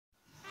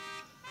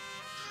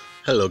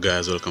Hello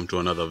guys, welcome to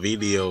another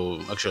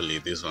video. Actually,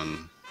 this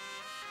one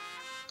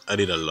I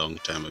did a long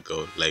time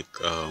ago, like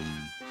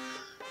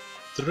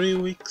 3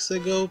 weeks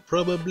ago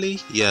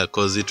probably. Yeah,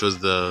 cause it was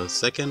the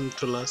second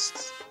to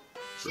last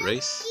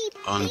race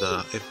on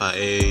the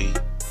FIA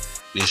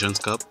Nations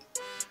Cup,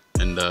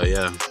 and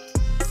yeah,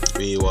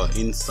 we were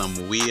in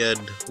some weird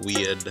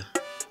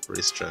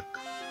racetrack.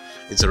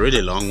 It's a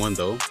really long one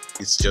though.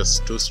 It's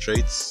just two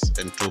straights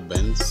and two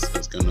bends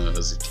as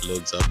it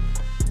loads up.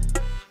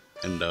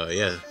 And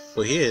yeah,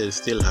 for here I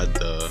still had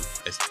I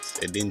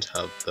didn't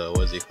have the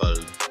what's it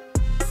called,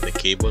 the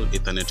cable,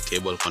 Ethernet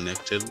cable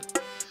connected.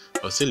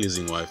 I was still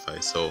using Wi-Fi.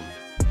 So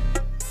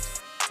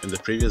in the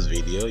previous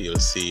video you'll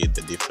see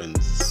the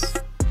difference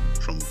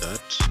from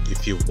that.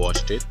 If you've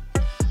watched it,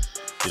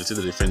 you'll see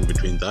the difference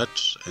between that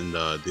and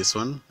this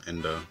one.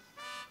 And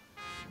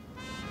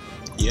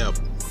yeah,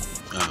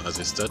 as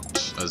we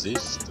start, as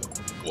is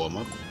warm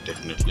up,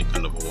 definitely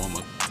kind of a warm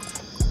up.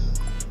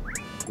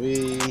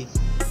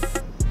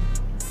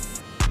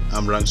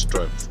 I'm ranked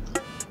 12th,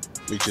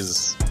 which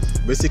is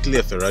basically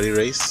a Ferrari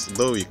race,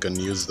 though you can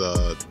use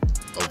the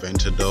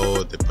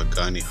Aventador, the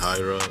Pagani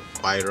Hyra,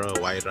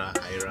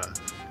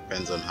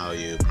 depends on how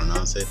you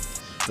pronounce it.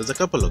 There's a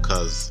couple of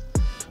cars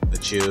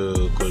that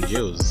you could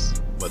use,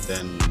 but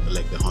then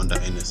like the Honda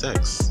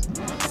NSX,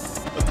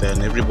 but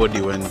then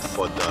everybody went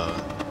for the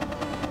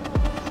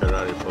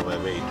Ferrari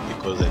 458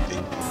 because I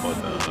think for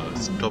the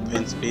top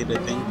end speed, I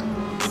think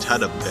it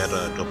had a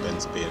better top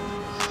end speed.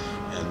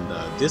 And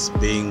this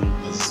being,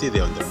 as you see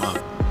there on the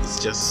map, it's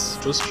just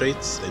two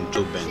straights and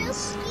two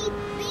bends.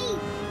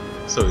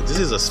 So this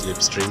is a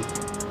slipstream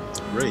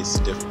race.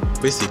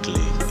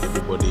 Basically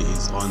everybody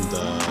is on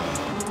the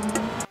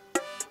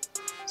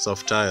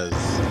soft tires,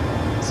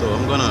 so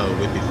I'm gonna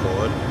whip it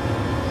forward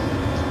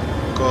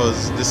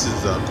because this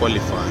is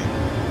qualifying,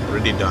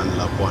 already done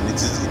lap 1.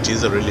 It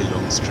is a really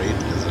long straight,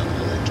 as I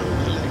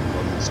told you, like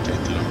almost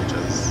 10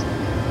 kilometers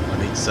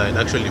on each side,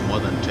 actually more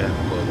than 10,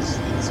 because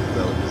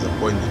there's a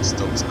point that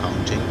stops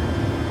counting,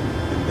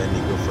 and then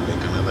you go for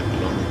like another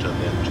kilometer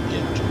then to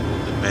get to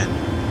the bend.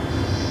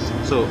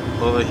 So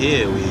over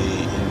here we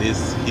in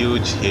this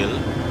huge hill. I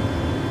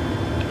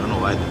don't know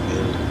why the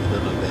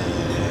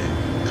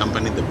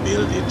company that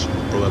built it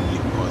probably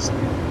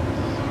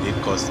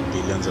cost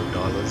billions of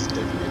dollars,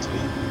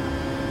 definitely,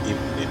 if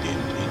they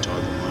didn't eat all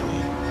the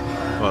money.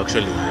 Well,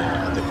 actually we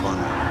are at the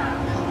corner. I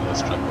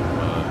lost track of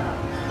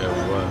where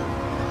we were.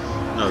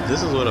 Now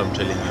this is what I'm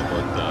telling you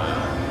about the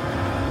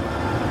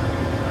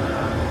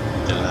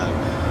lag.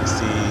 You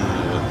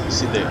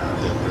see the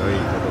very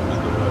bottom of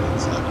the road,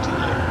 it's acting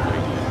like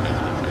going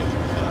left.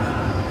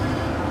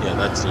 Yeah,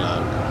 that's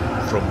lag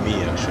from me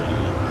actually.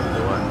 I'm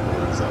the one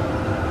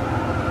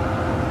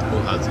who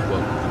has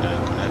poor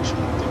connection.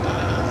 The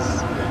guy has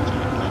great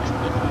connection,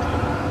 definitely.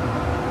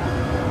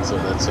 So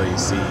that's why you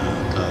see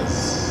cars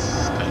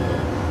kind of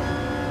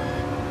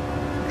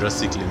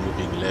drastically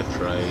moving left,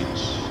 right,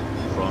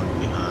 front,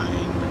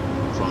 behind,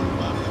 front,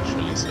 back,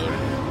 actually, sorry.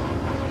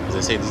 As I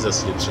said, this is a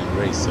slipstream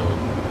race, so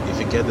if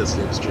you get the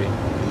slipstream,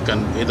 you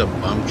can hit a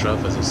bump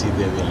trap. As you see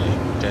there, we're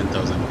like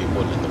 10,000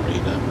 people in the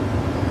radar.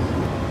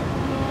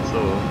 So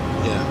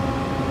yeah,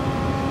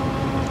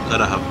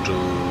 gotta have to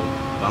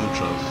bump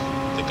trap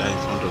the guy in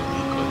front of me,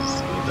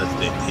 because that's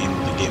the aim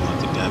of the game, of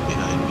the guy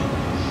behind me.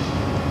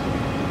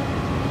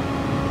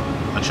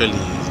 Actually,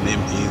 his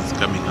name is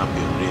coming up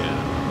in rear,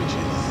 which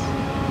is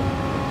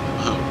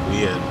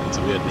weird. It's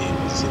a weird name.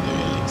 You see there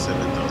were like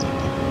 7,000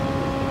 people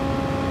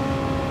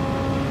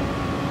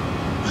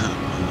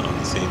on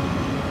the same,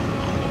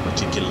 on a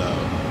particular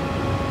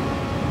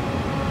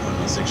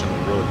section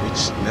of road,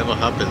 which never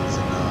happens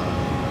in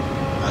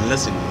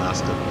unless in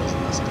NASCAR, because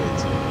NASCAR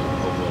it's an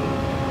oval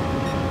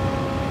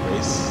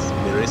race.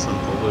 They race on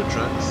oval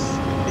tracks, I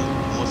think,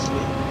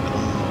 mostly. I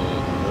don't know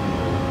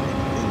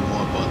anything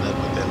more about that,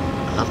 but then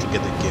I'll have to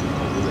get the game,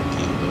 because there's a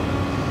game though.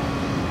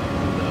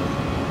 And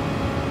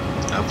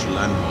I have to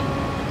learn more,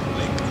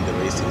 like in the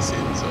racing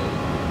scene. So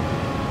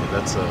yeah,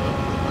 that's the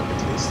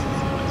bucket list.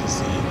 As you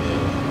see, the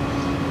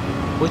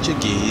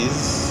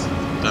Portuguese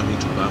coming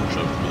to bump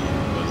trap me,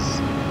 because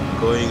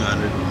going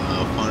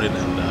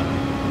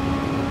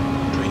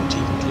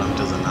 420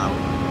 kilometers an hour.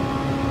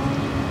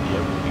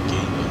 Yep, we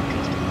gained on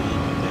trusting me,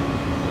 but then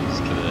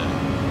goes to the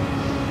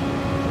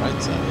right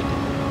side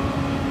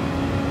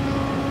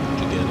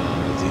together,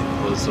 as it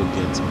also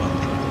gets bump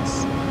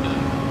tracks.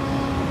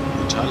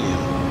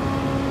 Italian.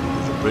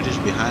 There's a British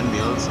behind me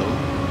also.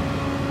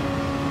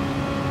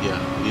 Yeah,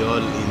 we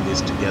all in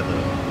this together,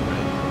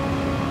 right?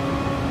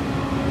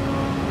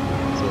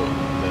 So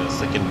the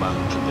second bank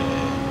to the,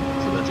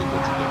 so that we go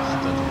to the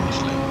start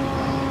finish line.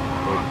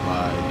 Hope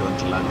I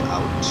don't lag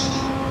out and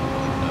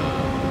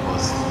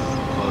cause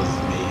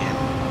mayhem.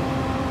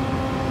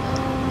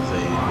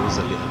 They lose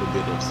a little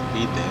bit of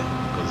speed there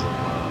because of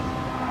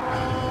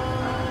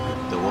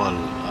the wall.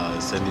 I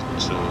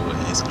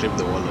scraped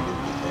the wall a little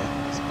bit there.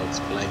 Sparks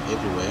flying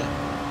everywhere.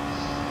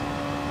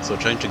 So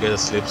trying to get a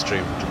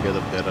slipstream to get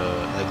a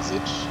better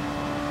exit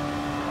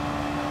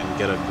and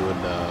get a good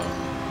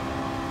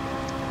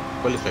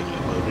qualifying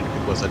lap. Already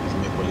people started to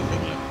make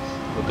qualifying lap.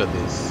 Look at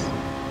this.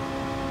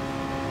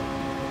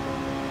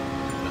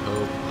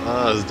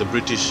 As the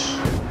British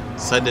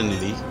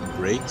suddenly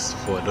breaks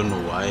for I don't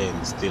know why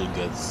and still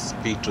gets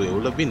P2. It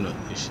would have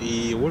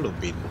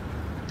been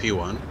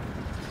P1.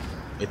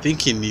 I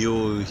think he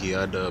knew he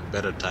had a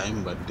better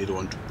time but didn't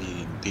want to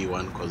be in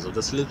P1 because of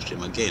the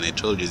slipstream. Again, I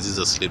told you this is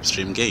a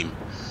slipstream game.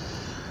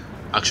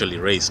 Actually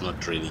race,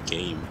 not really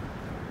game.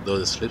 Though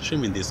the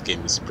slipstream in this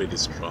game is pretty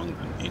strong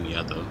than any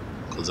other,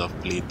 because I've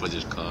played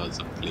budget cars,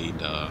 I've played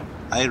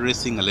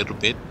iRacing a little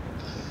bit,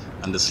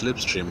 and the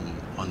slipstream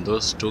on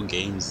those two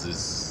games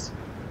is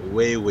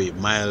way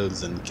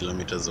miles and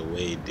kilometers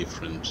away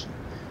different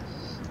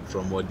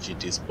from what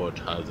GT Sport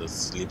has as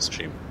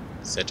slipstream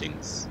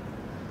settings,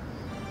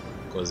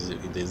 because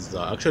there's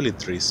actually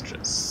three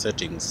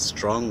settings: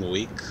 strong,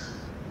 weak,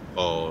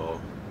 or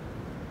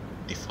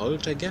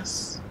default, I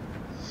guess,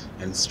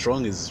 and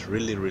strong is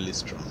really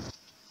strong.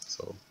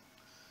 So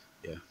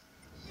yeah,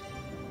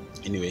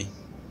 anyway,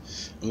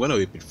 I'm gonna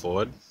whip it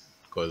forward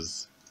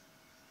because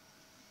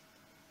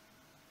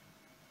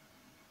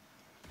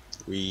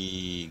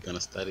we gonna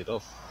start it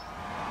off,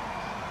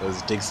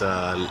 because it takes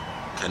a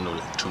kind of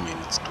like 2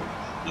 minutes to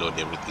load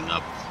everything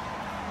up.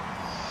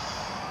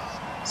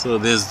 So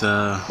there's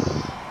the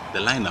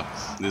lineup.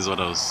 This is what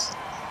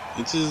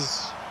it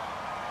is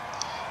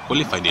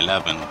qualified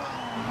 11,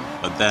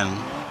 but then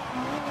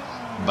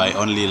by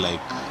only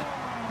like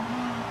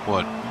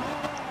what,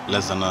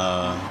 less than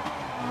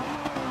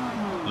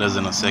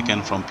a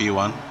second from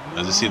P1.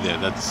 As you see there,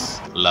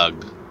 that's lag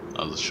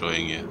I was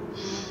showing you,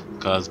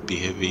 cars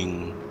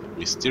behaving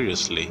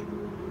mysteriously.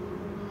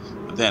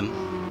 But then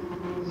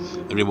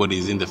everybody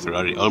is in the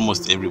Ferrari,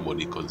 almost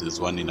everybody, because there's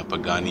one in a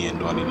Pagani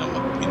and one in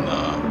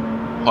a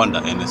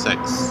Honda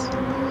NSX.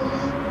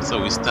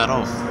 So we start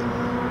off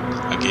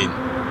again.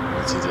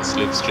 This is a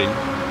slipstream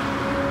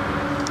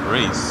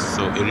race,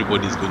 so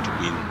everybody is going to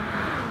be in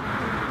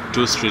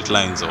 2 straight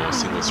lines or a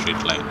single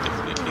straight line,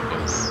 definitely,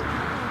 because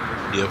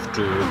you have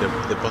to,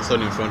 the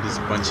person in front is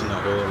punching a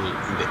hole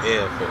in the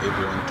air for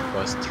everyone to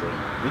pass through,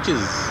 which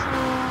is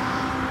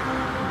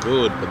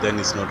good, but then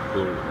it's not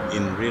cool.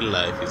 In real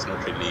life, it's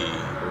not really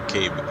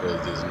okay because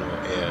there's no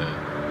air,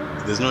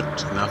 there's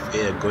not enough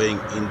air going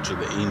into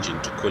the engine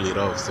to cool it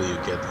off, so you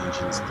get the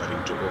engine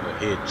starting to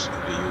overheat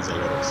if you use a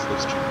lot of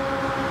slipstream.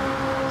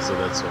 So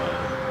that's why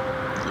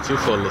if you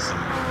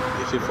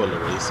follow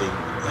racing,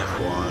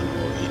 F1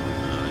 or in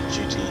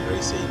GT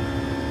racing,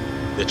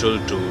 they're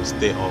told to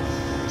stay off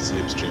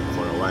slipstream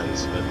for a while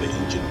so that the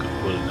engine can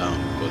cool down,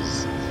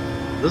 because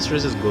those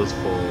races goes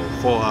for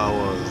 4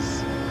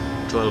 hours,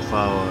 12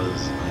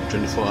 hours, and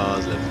 24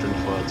 hours, like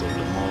 24 hours of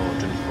Le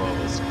Mans, 24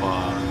 hours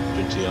Spa,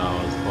 20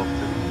 hours of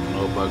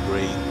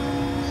Nürburgring.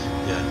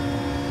 Yeah,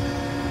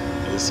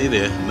 you see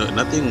there,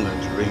 nothing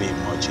really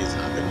much is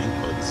happening,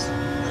 because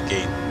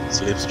again,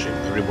 slipstream,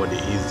 everybody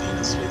is in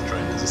a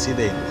slipstream. As you see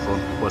there in the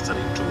front, people are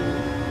starting to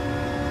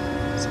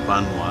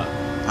pan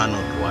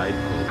out wide,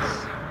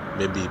 because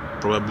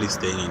probably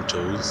staying in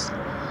toes.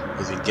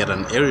 If you get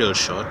an aerial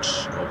shot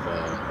of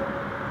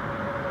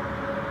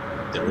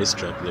the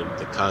racetrack,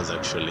 the cars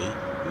actually,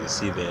 you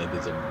see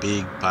there's a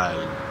big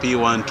pile.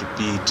 P1 to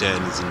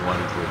P10 is in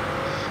one group.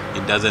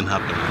 It doesn't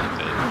happen like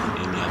that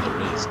in any other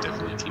race,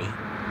 definitely,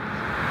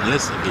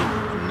 unless again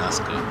in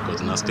NASCAR,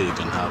 because NASCAR you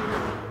can have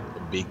a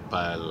big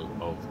pile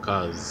of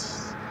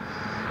cars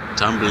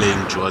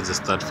tumbling towards the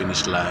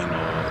start-finish line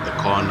or the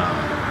corner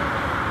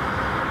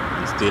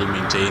and still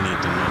maintain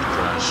it and not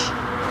crash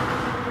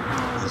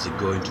as you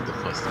go into the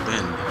first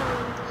bend.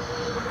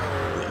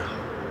 Yeah,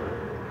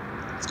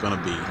 it's gonna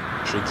be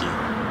tricky.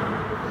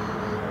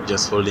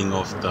 Just holding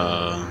off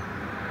the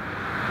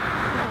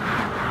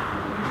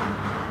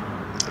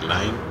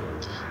line.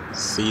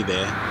 See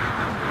there?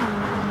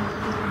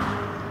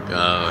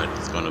 God,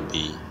 it's gonna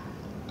be,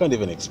 can't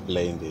even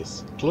explain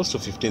this. Close to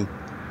 15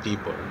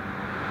 people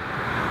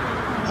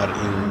are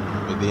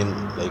within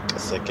like a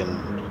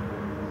second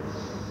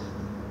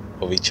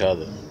of each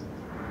other.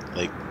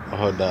 Like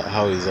how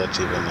is that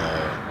even a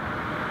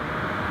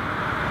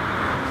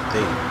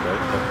thing,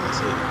 right? How can I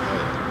say it?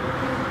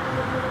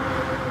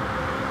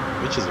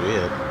 Which is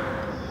weird.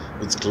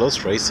 It's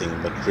close racing,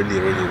 but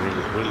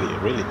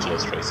really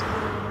close racing,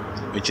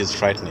 which is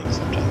frightening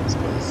sometimes,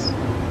 because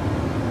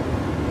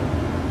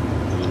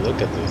you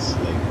look at this,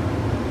 like,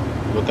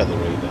 look at the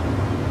radar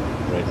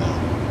right now.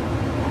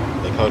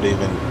 Like, how do you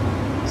even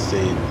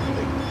say it?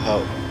 Like, how?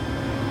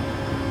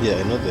 Yeah,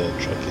 I know the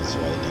track is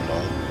wide and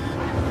all,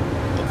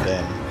 but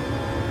then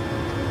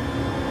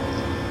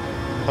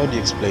how do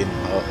you explain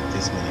how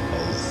this many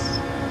cars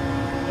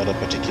at a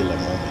particular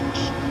moment?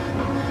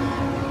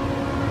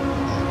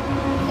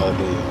 How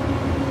do you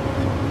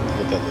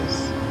look at this?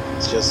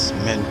 It's just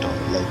mental.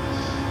 Like,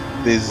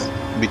 there's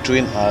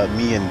between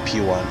me and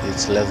P1,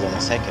 it's less than a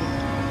second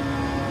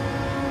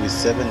with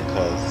 7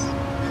 cars.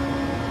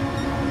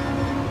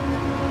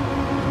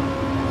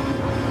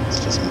 It's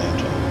just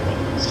mental.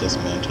 It's just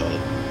mental.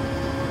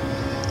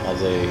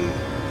 As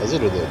I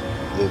do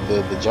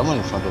the German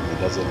in front of me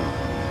doesn't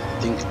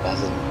think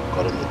hasn't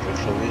gotten the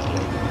drift of it.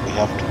 Like, we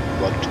have to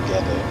work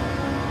together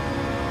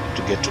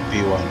to get to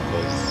P1,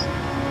 because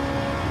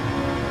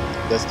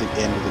that's the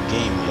end of the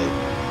game. Like,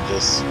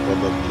 just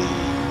probably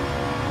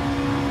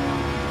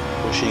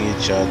pushing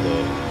each other.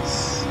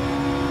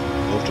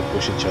 We have to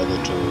push each other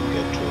to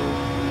get to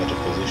better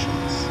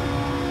positions.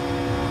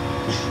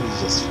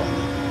 It's just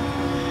funny.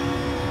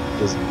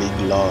 Those big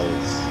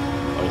laws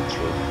all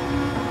through.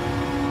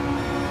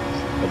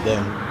 But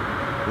then,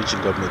 which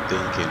got me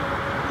thinking,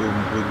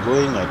 we're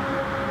going at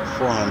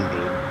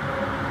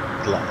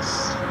 400 plus,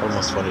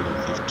 almost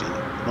 450,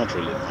 not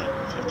really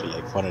 450,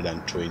 like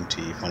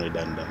 420,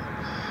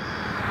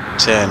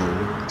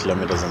 410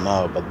 kilometers an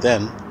hour. But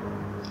then,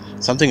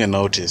 something I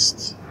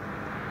noticed,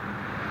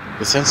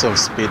 the sense of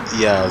speed,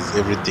 as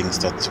everything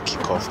starts to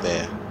kick off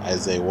there,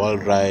 as a wall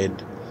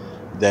ride,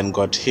 then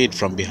got hit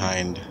from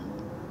behind.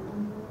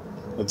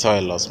 That's how I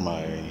lost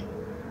my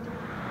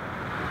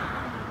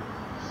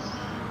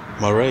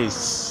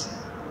race,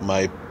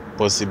 my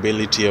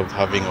possibility of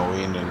having a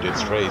win in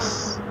this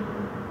race.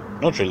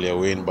 Not really a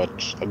win,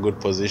 but a good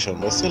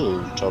position, but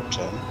still top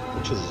 10,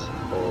 which is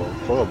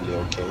probably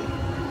okay,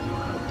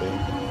 I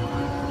think.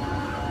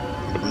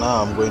 But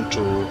now I'm going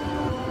to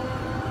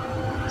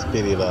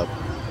speed it up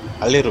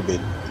a little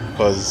bit,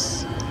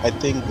 because I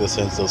think the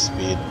sense of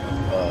speed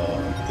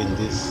in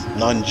these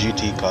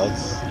non-GT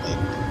cars,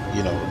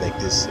 like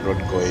this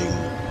road-going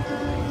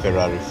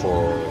Ferrari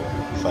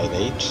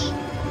 458,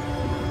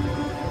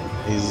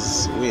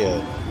 is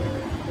weird.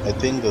 I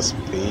think the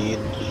speed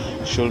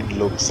should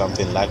look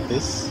something like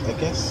this, I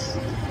guess.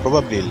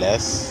 Probably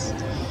less,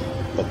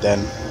 but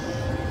then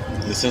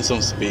the sense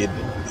of speed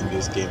in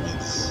this game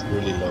is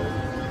really low.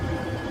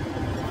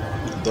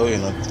 Though you're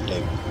not,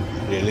 like,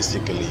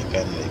 realistically you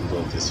can't like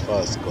go this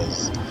fast,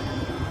 because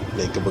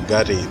like a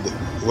Bugatti,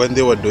 when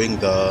they were doing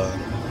the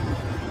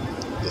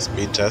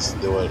speed test,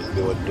 they were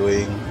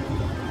doing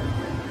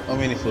how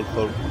many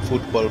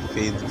football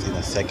feeds in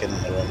a second?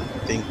 Around, I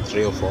think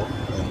 3 or 4,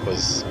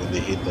 because when they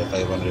hit the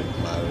 300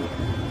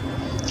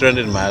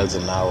 miles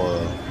an hour,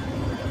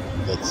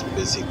 that's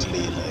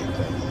basically like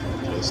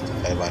close to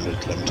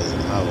 500 kilometers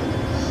an hour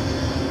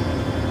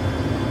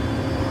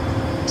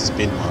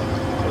speed mark.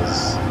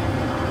 Because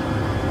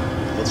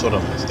that's what I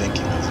was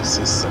thinking. As you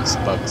see some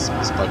sparks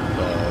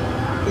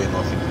going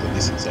off into the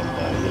distance, and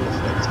yellow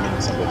flags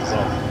meaning somebody's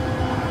off.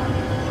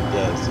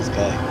 Yeah, it's this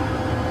guy.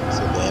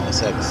 So the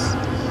NSX.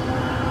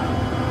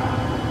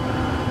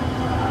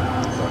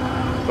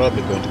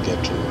 Probably going to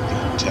get to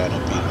the China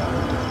P now,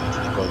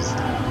 definitely, because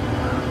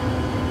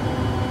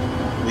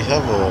we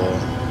have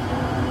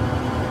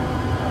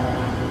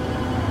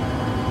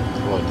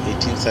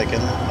 18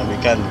 seconds, and we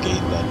can't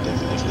gain that,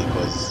 definitely,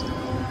 because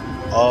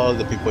all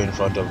the people in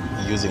front of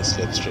using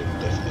slipstream,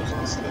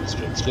 definitely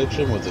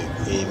slipstream was the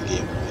aim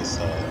game of this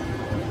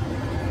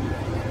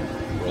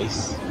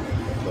race,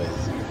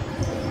 because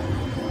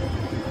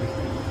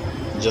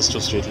just 2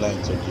 straight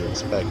lines, what do you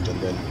expect?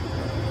 And then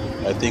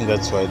I think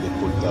that's why they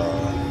put the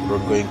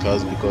road going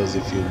cars, because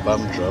if you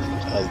bump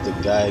draft, as the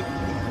guy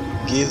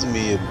gives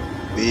me a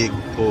big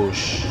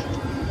push,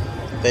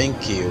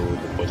 thank you,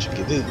 the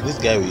Portuguese, this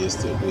guy we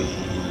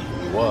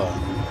were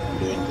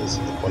doing this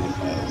in the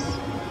qualifiers,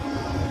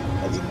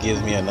 as it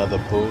gives me another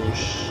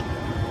push,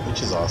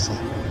 which is awesome.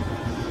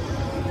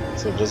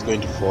 So I'm just going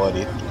to forward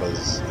it,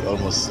 because we're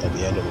almost at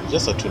the end of it,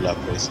 just a 2-lap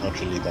race, not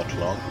really that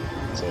long.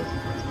 So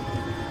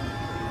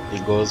he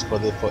goes for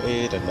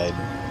 8, and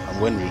I'm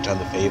going to return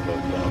the favor.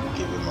 I'm going to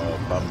give him a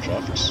bump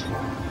draft,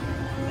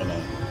 and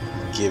I'm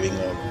giving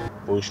a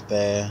push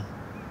there,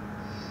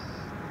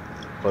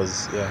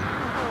 because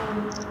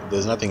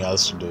there's nothing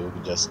else to do.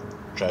 We just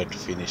try to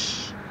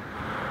finish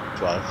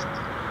 12th,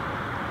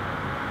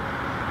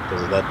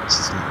 because of that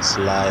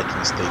slight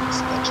mistakes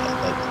that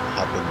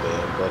happened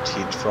there. Got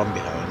hit from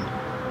behind,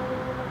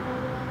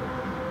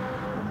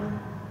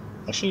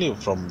 actually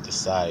from the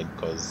side,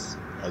 because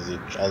as I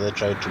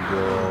tried to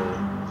go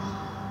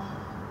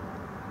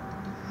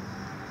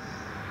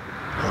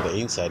on the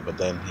inside, but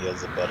then he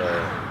has a better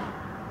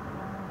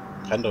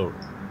kind of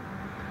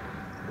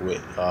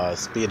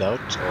speed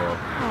out or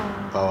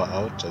power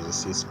out, as you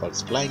see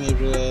sparks flying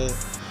everywhere.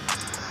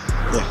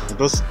 Yeah, it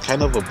was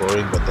kind of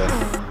boring, but then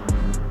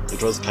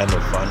it was kind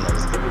of fun,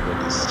 as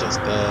everybody's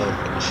just there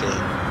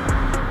finishing,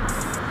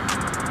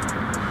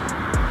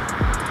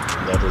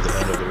 and that was the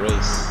end of the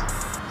race.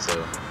 So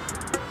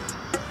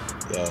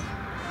yeah,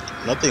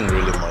 nothing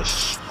really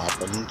much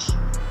happened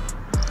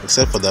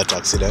except for that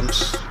accident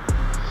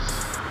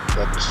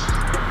that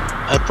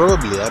I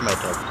might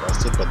have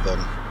caused it, but then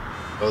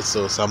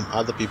also some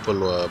other people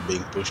were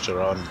being pushed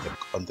around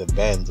on the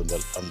bends, on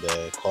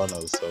the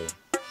corners. So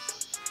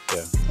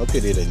yeah, hope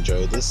you did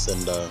enjoy this,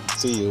 and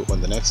see you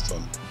on the next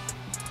one.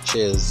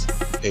 Cheers,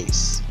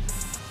 peace.